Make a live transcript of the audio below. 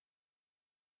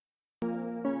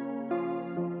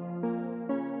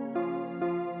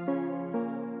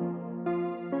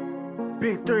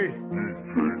Big 3.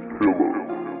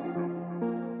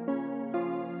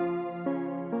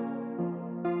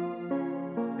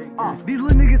 These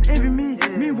little niggas envy me.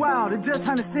 Meanwhile, they just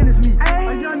trying to sentence me.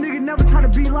 A young nigga never try to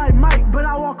be like Mike, but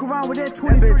I walk around with that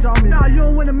 23 on me. Nah, you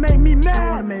don't wanna make me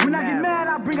mad. When I get mad,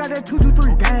 I bring out that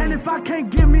 223. And if I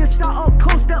can't give me a shot up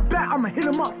close, step back, I'ma hit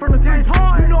him up from the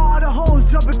time. You know all the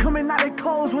hoes jumping, coming out their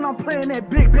clothes when I'm playing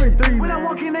that big 3. When I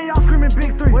walk in, they all screaming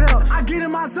big 3. What else? I get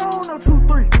in my zone, no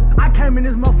 2-3. I came in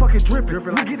this motherfucking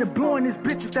drippin'. We get the blowing this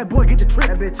bitch, if that boy get the trip.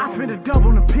 I spend a double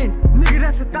on the penny. Nigga,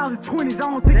 that's 1,020s.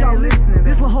 I don't think y'all listening.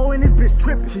 This little hoe in this bitch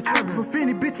trippin'. She asking for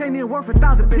Finny, bitch ain't even worth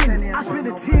 1,000 pennies. I spend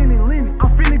a 10 in Lenny. I'm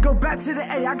finna go back to the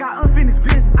A. I got unfinished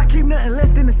business. I keep nothing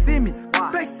less than a semi.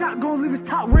 Face shot gon' leave his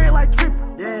top red like trippin'.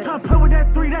 Try to play with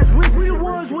that 3, that's risky. We the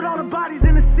ones with all the bodies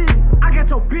in the city. I got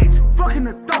your bitch fucking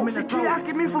the throat. She keep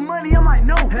asking me for money, I'm like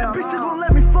no. That bitch still gon'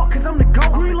 let me fuck cause I'm the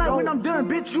GOAT. Green light when I'm done,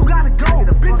 bitch, you gotta go.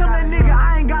 Bitch, I'm that nigga,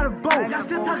 I ain't got a boat. Y'all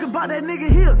still talking about that nigga,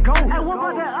 he a goat. Hey, what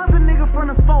about that other nigga from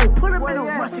the fold? Put him in a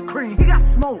Russian cream, he got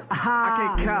smoke.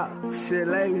 I can't count shit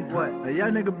lately. What? A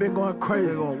young nigga been going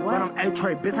crazy. But I'm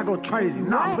A-Trey, bitch, I go crazy.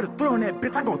 Nah, I put a 3 on that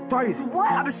bitch, I go crazy.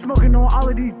 What? I been smoking on all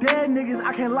of these dead niggas,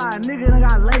 I can't lie, nigga done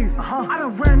got lazy. I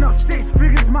done ran up 6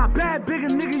 figures, my bad bigger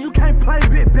nigga, you can't play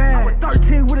bit bad. I was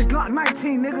 13 with a Glock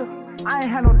 19, nigga. I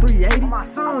ain't had no 380. My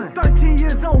son, 13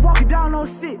 years old, walking down on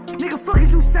shit. Nigga, fuck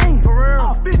is you saying? For real?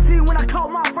 I was 15 when I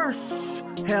caught my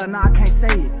first. Hell nah, I can't say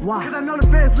it. Why? Cause I know the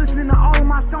feds listening to all of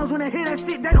my songs. When they hear that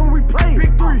shit, they gon' replay it.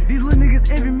 Big 3. These little niggas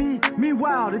envy me.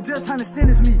 Meanwhile, they just trying to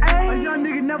sentence me. A young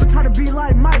nigga never try to be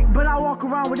like Mike, but I walk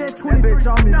around with that 23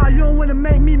 on me. Nah, you don't wanna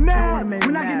make me mad.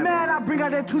 When I get mad, I bring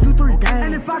out that 223.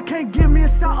 And if I can't give me a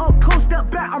shot up close, step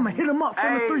back, I'ma hit him up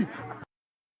from the 3.